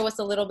wanted to show us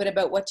a little bit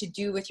about what to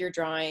do with your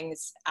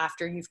drawings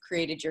after you've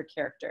created your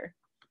character.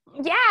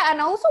 Yeah, and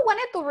I also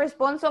wanted to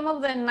respond some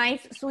of the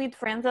nice, sweet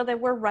friends that they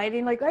were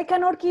writing, like, I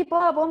cannot keep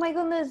up. Oh my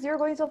goodness, you're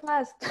going so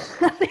fast.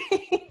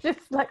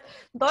 Just like,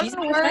 don't She's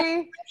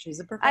worry. She's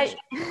a professional.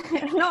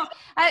 No,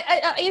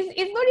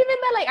 it's not even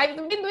that, like, I've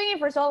been doing it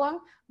for so long,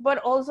 but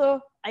also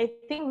I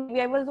think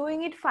maybe I was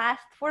doing it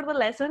fast for the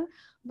lesson.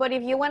 But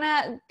if you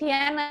wanna,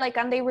 Tiana, like,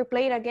 can they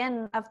replay it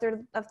again after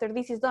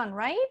this is done,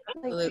 right?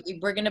 Absolutely.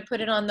 We're going to put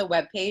it on the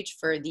webpage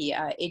for the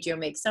AGO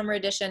Make Summer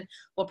Edition.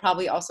 We'll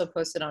probably also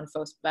post it on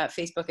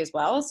Facebook as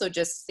well. So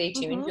just stay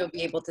tuned. You'll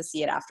be able to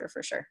see it after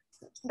for sure.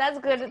 That's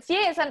good.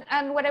 Yes,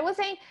 and what I was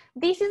saying,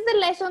 this is the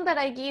lesson that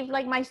I give,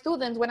 like, my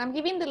students when I'm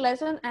giving the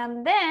lesson,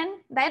 and then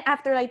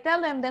after I tell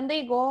them, then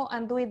they go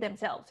and do it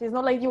themselves. It's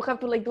not like you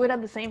have to, like, do it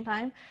at the same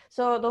time.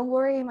 So don't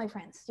worry, my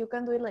friends. You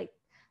can do it, like,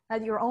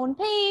 at your own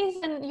pace,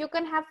 and you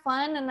can have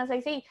fun. And as I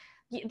say,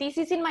 this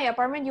is in my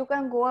apartment. You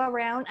can go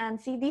around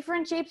and see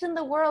different shapes in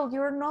the world.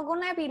 You're not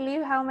gonna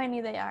believe how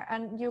many they are,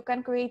 and you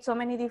can create so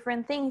many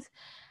different things.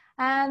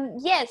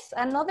 And yes,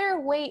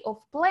 another way of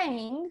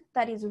playing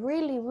that is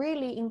really,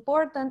 really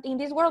important in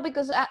this world,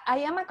 because I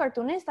am a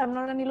cartoonist, I'm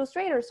not an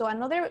illustrator. So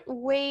another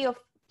way of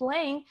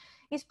playing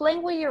is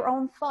playing with your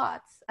own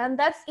thoughts. And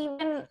that's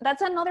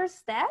another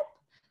step.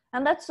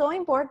 And that's so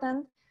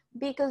important,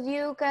 because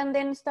you can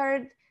then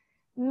start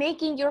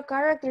making your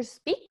characters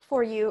speak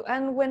for you.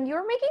 And when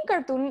you're making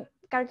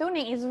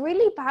cartooning is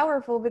really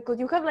powerful, because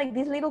you have, like,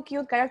 this little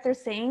cute character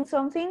saying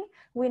something,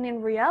 when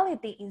in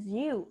reality is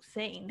you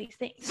saying these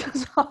things.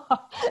 So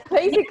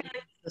basically,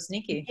 so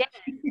sneaky. Yeah,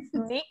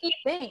 sneaky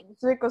things,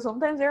 because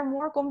sometimes they're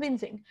more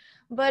convincing.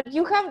 But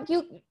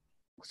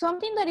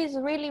something that is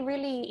really,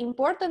 really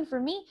important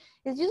for me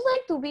is just,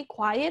 like, to be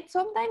quiet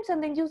sometimes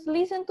and then just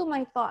listen to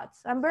my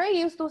thoughts. I'm very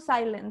used to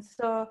silence.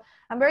 So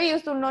I'm very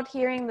used to not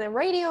hearing the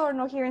radio or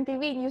not hearing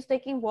TV, just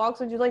taking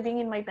walks or just, like, being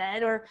in my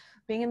bed or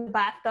being in the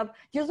bathtub,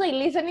 just, like,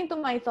 listening to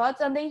my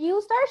thoughts. And then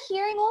you start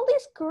hearing all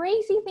these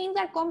crazy things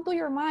that come to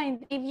your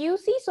mind. If you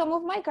see some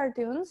of my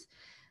cartoons,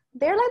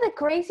 they're like the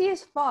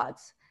craziest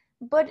thoughts,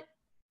 but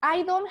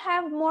I don't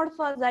have more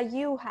thoughts that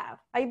you have.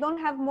 I don't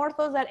have more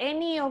thoughts that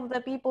any of the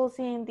people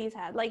seeing this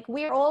have. Like,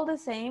 we're all the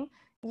same.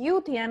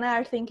 You, Tiana,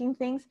 are thinking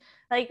things.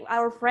 Like,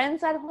 our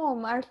friends at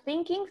home are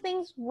thinking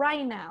things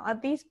right now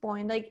at this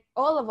point. Like,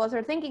 all of us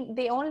are thinking.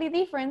 The only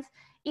difference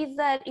is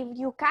that if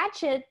you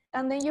catch it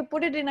and then you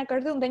put it in a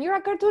cartoon, then you're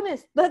a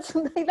cartoonist. That's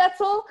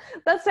all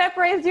that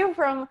separates you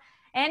from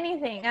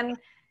anything. And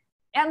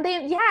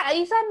then, yeah,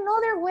 it's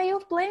another way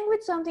of playing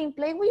with something.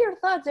 Play with your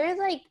thoughts. There's,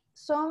 like,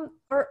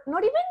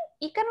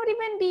 it cannot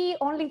even be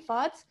only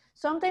thoughts.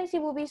 Sometimes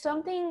it will be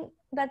something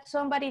that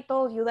somebody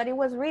told you that it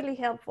was really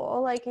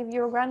helpful. Like, if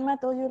your grandma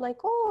told you, like,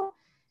 oh,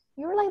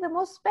 you're, like, the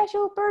most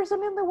special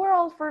person in the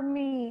world for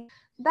me.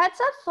 That's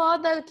a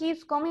thought that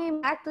keeps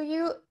coming back to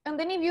you. And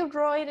then if you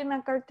draw it in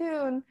a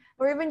cartoon,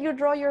 or even you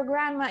draw your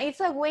grandma,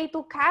 it's a way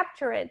to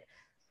capture it.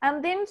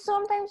 And then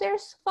sometimes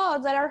there's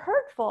thoughts that are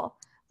hurtful.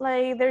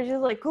 Like, they're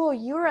just like, oh,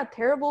 you're a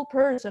terrible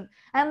person.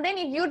 And then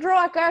if you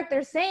draw a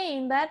character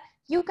saying that,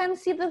 you can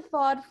see the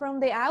thought from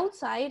the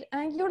outside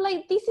and you're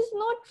like, this is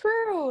not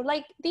true.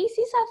 Like, this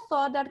is a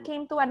thought that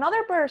came to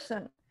another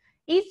person.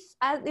 It's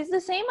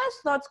the same as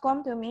thoughts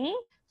come to me.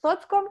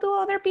 Thoughts come to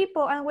other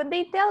people. And when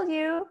they tell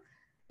you,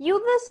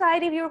 you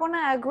decide if you're going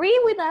to agree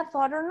with that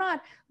thought or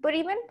not. But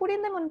even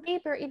putting them on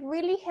paper, it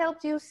really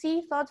helps you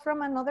see thoughts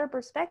from another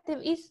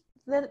perspective. Is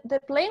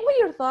the playing with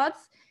your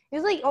thoughts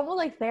is, like, almost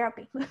like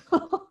therapy.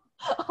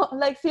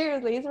 Like,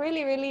 seriously, it's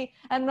really, really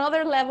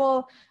another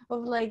level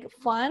of, like,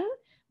 fun.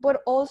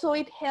 But also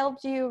it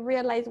helps you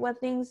realize what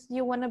things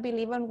you want to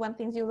believe and what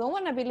things you don't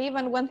want to believe,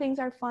 and what things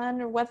are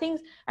fun or what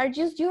things are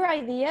just your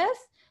ideas.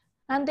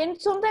 And then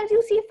sometimes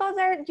you see thoughts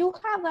that you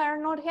have that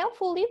are not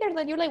helpful either,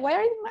 that you're like, why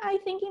am I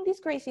thinking this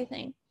crazy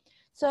thing?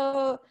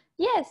 So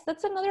yes,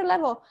 that's another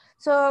level.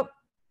 So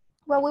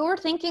what we were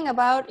thinking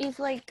about is,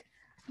 like,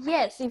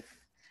 yes, if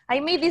I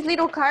made this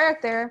little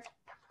character,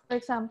 for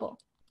example,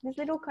 this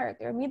little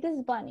character, meet this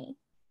bunny.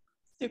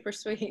 Super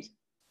sweet.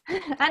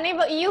 And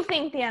if you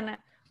think, Tiana,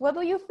 what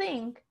do you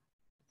think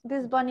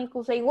this bunny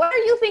could say? What are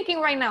you thinking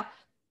right now?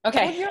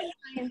 Okay.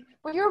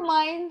 With your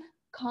mind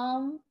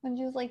calm and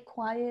just, like,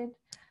 quiet.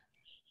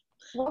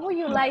 What would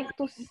you like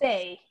to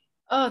say?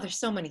 Oh, there's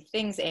so many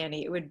things,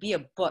 Annie. It would be a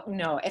book.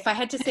 No, if I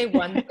had to say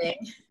one thing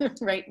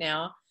right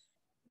now,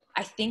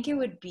 I think it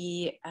would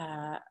be,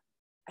 I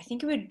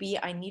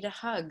need a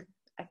hug.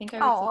 I think I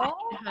would say I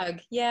need a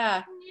hug.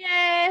 Yeah.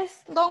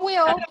 Yes. Don't we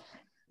all?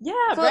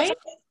 Yeah, so, right?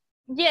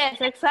 Yes,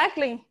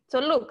 exactly. So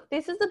look,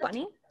 this is the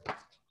bunny.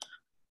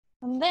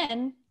 And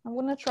then I'm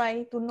going to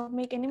try to not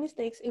make any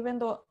mistakes, even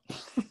though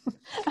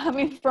I'm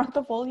in front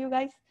of all you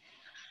guys.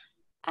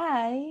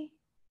 I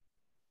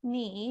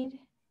need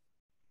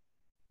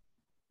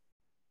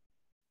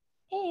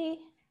a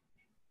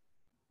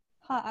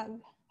hug.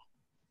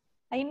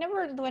 I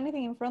never do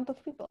anything in front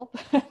of people.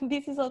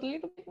 This is a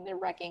little bit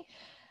nerve-wracking,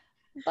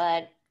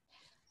 but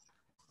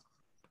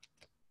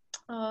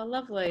oh,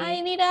 lovely.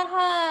 I need a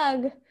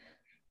hug.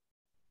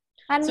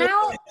 And so,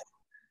 now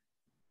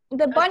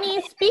the bunny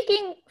is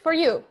speaking for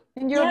you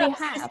in your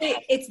behalf.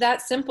 It's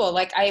that simple.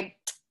 Like,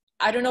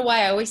 I don't know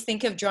why I always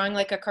think of drawing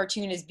like a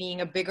cartoon as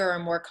being a bigger or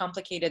more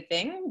complicated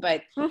thing,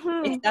 but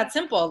it's that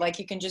simple. Like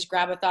you can just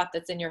grab a thought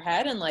that's in your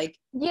head and like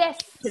Yes,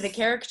 to the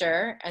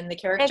character, and the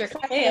character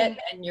can say it,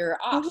 exactly. and you're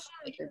off,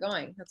 like you're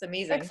going. That's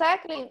amazing.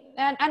 Exactly.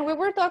 And we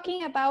were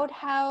talking about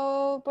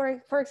how,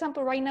 for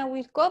example, right now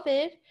with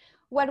COVID,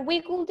 what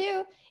we could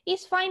do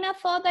is find a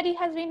thought that it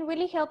has been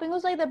really helping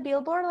us, like the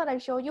billboard that I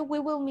showed you, we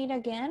will meet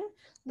again.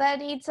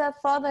 That it's a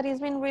thought that has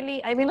been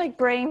really, I've been like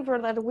praying for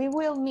that, we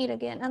will meet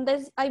again. And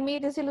this, I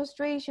made this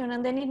illustration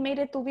and then it made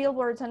it to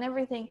billboards and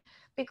everything,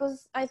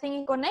 because I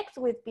think it connects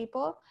with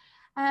people.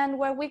 And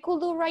what we could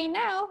do right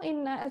now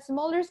in a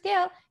smaller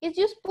scale is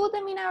just put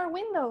them in our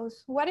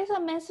windows. What is a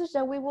message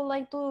that we would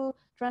like to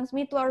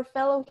transmit to our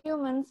fellow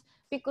humans?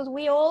 Because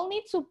we all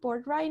need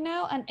support right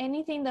now, and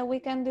anything that we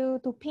can do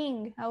to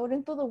ping out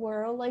into the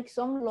world, like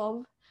some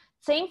love.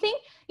 Same thing,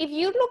 if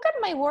you look at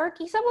my work,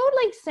 it's about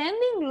like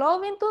sending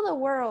love into the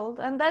world.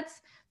 And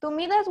that's, to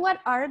me, that's what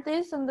art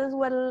is, and that's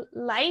what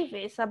life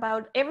is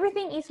about.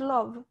 Everything is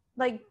love,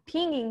 like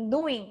pinging,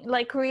 doing,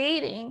 like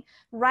creating,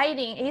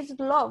 writing is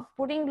love,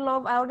 putting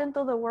love out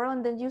into the world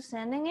and then you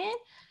sending it.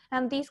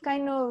 And this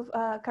kind of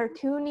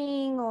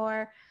cartooning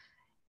or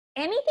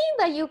anything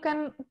that you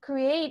can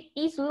create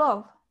is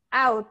love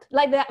out.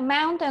 Like the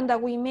mountain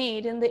that we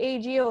made in the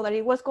AGO, that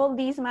it was called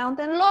This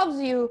Mountain Loves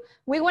You.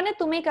 We wanted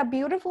to make a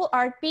beautiful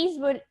art piece,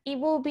 but it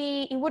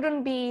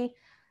wouldn't be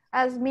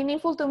as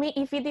meaningful to me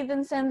if it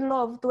didn't send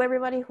love to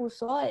everybody who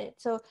saw it.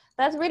 So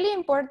that's really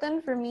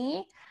important for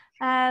me.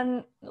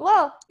 And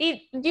well,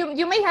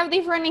 you may have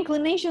different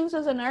inclinations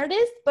as an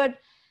artist, but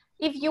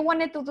if you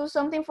wanted to do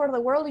something for the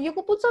world, you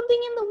could put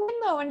something in the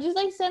window and just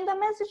like send a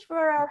message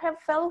for our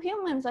fellow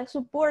humans, like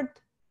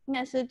support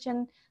message,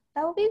 and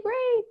that would be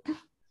great.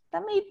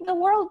 That made the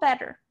world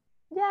better.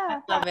 Yeah.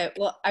 I love it.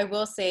 Well, I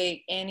will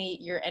say,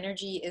 Annie, your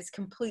energy is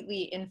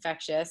completely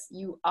infectious.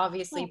 You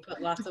obviously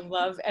put lots of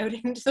love out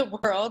into the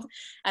world.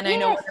 And I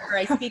know whenever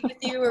I speak with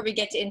you or we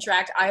get to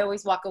interact, I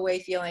always walk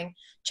away feeling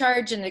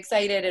charged and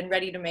excited and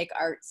ready to make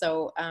art.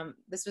 So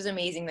this was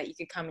amazing that you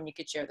could come and you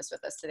could share this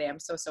with us today. I'm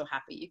so, so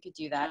happy you could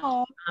do that.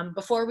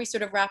 Before we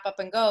sort of wrap up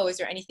and go, is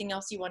there anything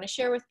else you want to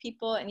share with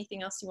people?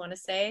 Anything else you want to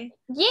say?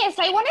 Yes,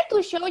 I wanted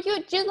to show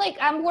you, just like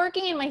I'm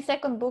working in my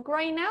second book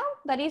right now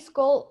that is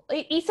called,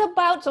 it's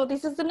about, so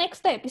this is the next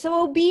step, it's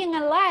about being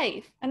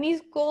alive. And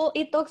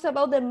it talks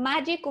about the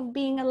magic of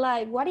being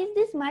alive. What is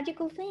this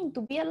magical thing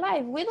to be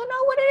alive? We don't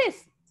know what it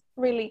is,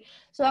 really.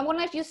 So I'm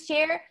gonna just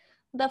share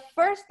the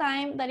first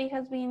time that it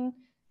has been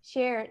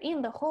shared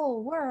in the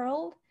whole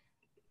world.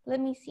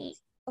 Let me see.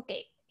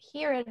 Okay,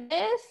 here it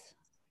is.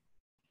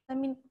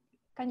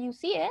 Can you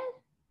see it?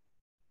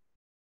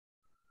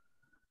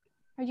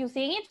 Are you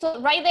seeing it?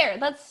 So right there,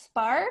 that's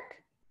Spark.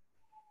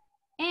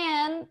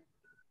 And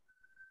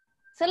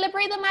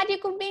celebrate the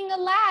magic of being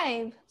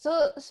alive.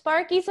 So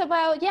Spark is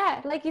about,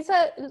 like it's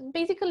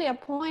basically a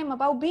poem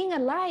about being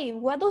alive.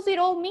 What does it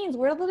all mean?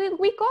 Where did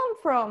we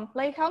come from?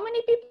 Like how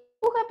many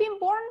people have been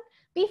born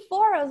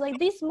before us? Like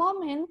this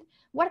moment,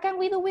 what can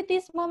we do with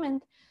this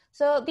moment?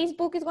 So this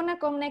book is gonna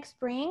come next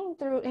spring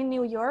in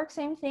New York,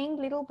 same thing,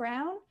 Little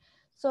Brown.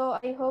 So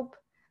I hope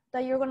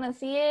that you're gonna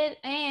see it.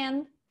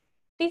 And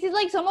this is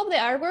like some of the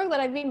artwork that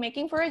I've been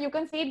making for it. You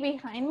can see it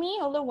behind me.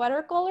 All the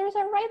watercolors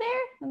are right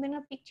there, and then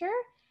a picture.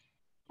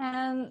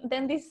 And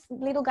then this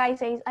little guy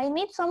says, I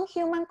need some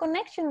human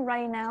connection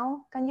right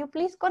now. Can you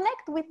please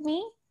connect with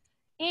me?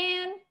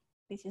 And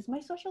this is my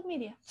social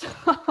media.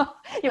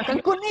 You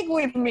can connect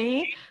with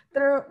me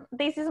through,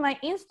 this is my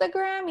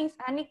Instagram, is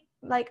Annie,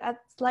 like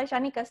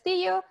 @Annie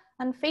Castillo,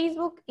 and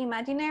Facebook,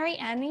 Imaginary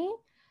Annie.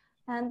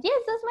 And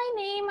yes, that's my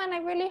name. And I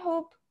really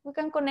hope we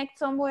can connect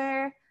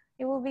somewhere.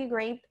 It will be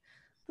great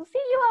to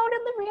see you out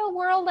in the real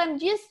world.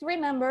 And just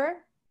remember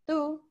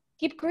to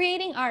keep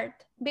creating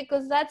art,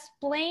 because that's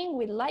playing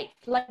with life.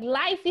 Like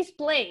life is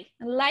play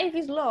and life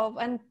is love,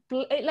 and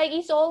like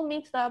it's all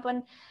mixed up.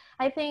 And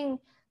I think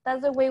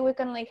that's the way we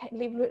can like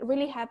live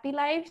really happy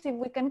lives, if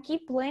we can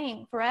keep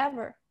playing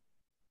forever.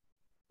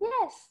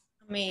 Yes.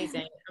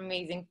 Amazing,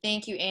 amazing.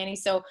 Thank you, Annie.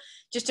 So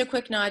just a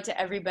quick nod to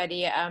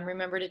everybody.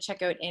 Remember to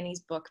check out Annie's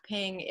book,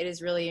 Ping. It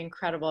is really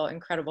incredible,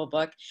 incredible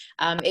book.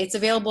 It's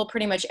available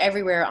pretty much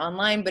everywhere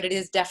online, but it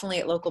is definitely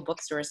at local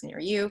bookstores near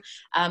you.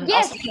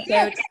 Yes. Also check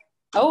out,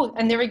 oh,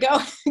 and there we go.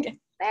 There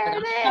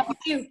it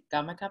is.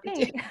 Got my copy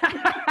too.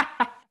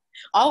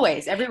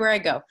 Always, everywhere I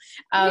go.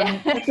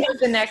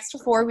 The next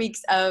 4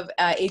 weeks of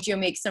AGO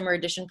Make Summer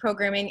Edition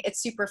programming.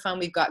 It's super fun.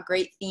 We've got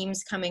great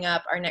themes coming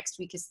up. Our next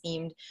week is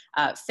themed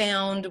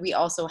found. We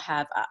also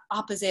have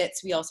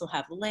opposites. We also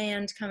have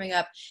land coming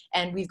up.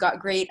 And we've got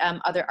great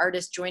other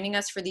artists joining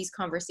us for these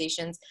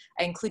conversations,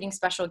 including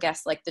special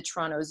guests like the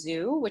Toronto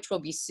Zoo, which will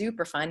be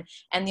super fun,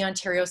 and the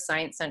Ontario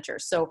Science Centre.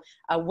 So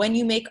when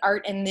you make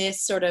art in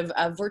this sort of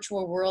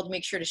virtual world,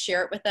 make sure to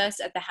share it with us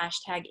at the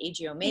hashtag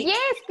AGO Make.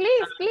 Yes,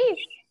 please, please.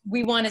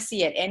 we want to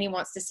see it. Annie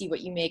wants to see what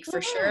you make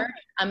for sure.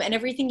 And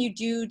everything you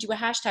do a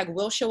hashtag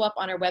will show up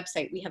on our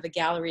website. We have a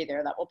gallery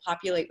there that will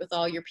populate with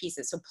all your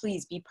pieces. So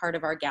please be part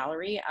of our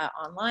gallery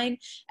online.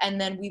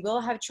 And then we will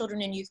have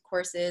children and youth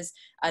courses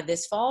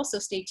this fall. So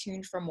stay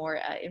tuned for more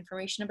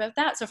information about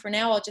that. So for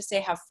now, I'll just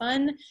say have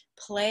fun,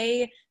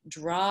 play,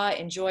 draw,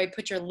 enjoy,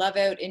 put your love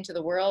out into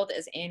the world,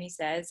 as Annie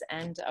says,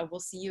 and we'll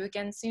see you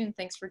again soon.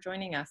 Thanks for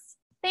joining us.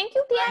 Thank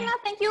you, Tiana.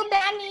 Thank you,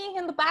 Danny,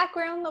 in the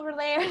background over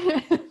there.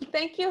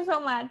 Thank you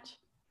so much.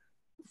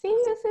 See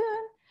you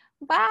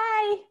soon.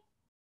 Bye.